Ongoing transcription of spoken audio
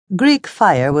Greek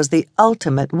fire was the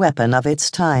ultimate weapon of its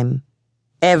time.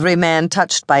 Every man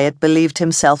touched by it believed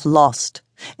himself lost.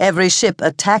 Every ship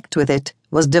attacked with it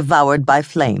was devoured by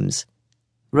flames,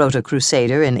 wrote a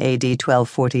crusader in AD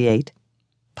 1248.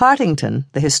 Partington,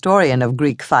 the historian of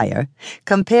Greek fire,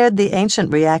 compared the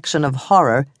ancient reaction of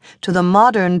horror to the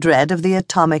modern dread of the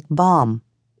atomic bomb.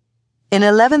 In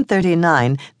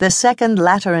 1139, the Second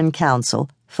Lateran Council,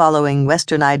 following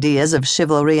Western ideas of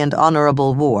chivalry and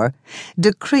honorable war,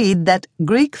 decreed that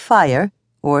Greek fire,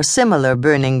 or similar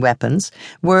burning weapons,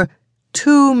 were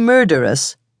too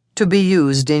murderous to be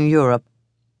used in Europe.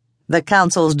 The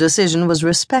Council's decision was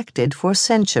respected for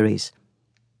centuries.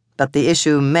 But the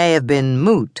issue may have been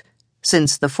moot,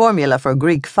 since the formula for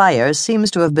Greek fire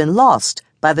seems to have been lost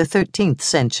by the 13th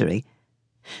century.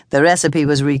 The recipe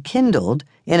was rekindled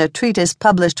in a treatise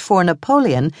published for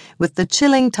Napoleon with the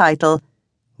chilling title,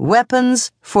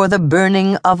 Weapons for the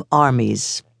Burning of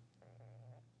Armies.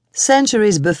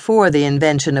 Centuries before the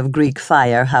invention of Greek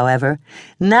fire, however,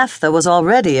 naphtha was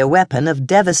already a weapon of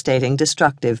devastating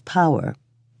destructive power.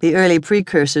 The early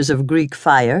precursors of Greek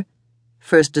fire,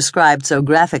 first described so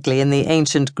graphically in the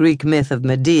ancient Greek myth of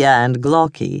Medea and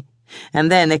Glauce,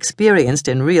 and then experienced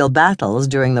in real battles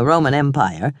during the Roman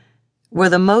Empire, were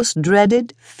the most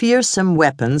dreaded, fearsome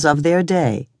weapons of their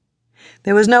day.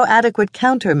 There was no adequate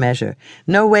countermeasure,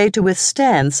 no way to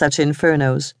withstand such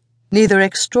infernos. Neither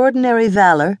extraordinary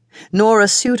valor nor a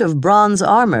suit of bronze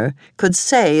armor could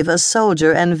save a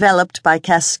soldier enveloped by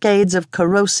cascades of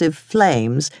corrosive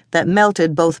flames that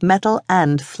melted both metal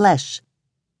and flesh.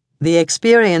 The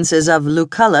experiences of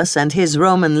Lucullus and his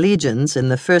Roman legions in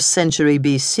the 1st century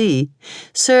BC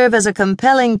serve as a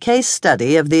compelling case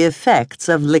study of the effects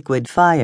of liquid fire.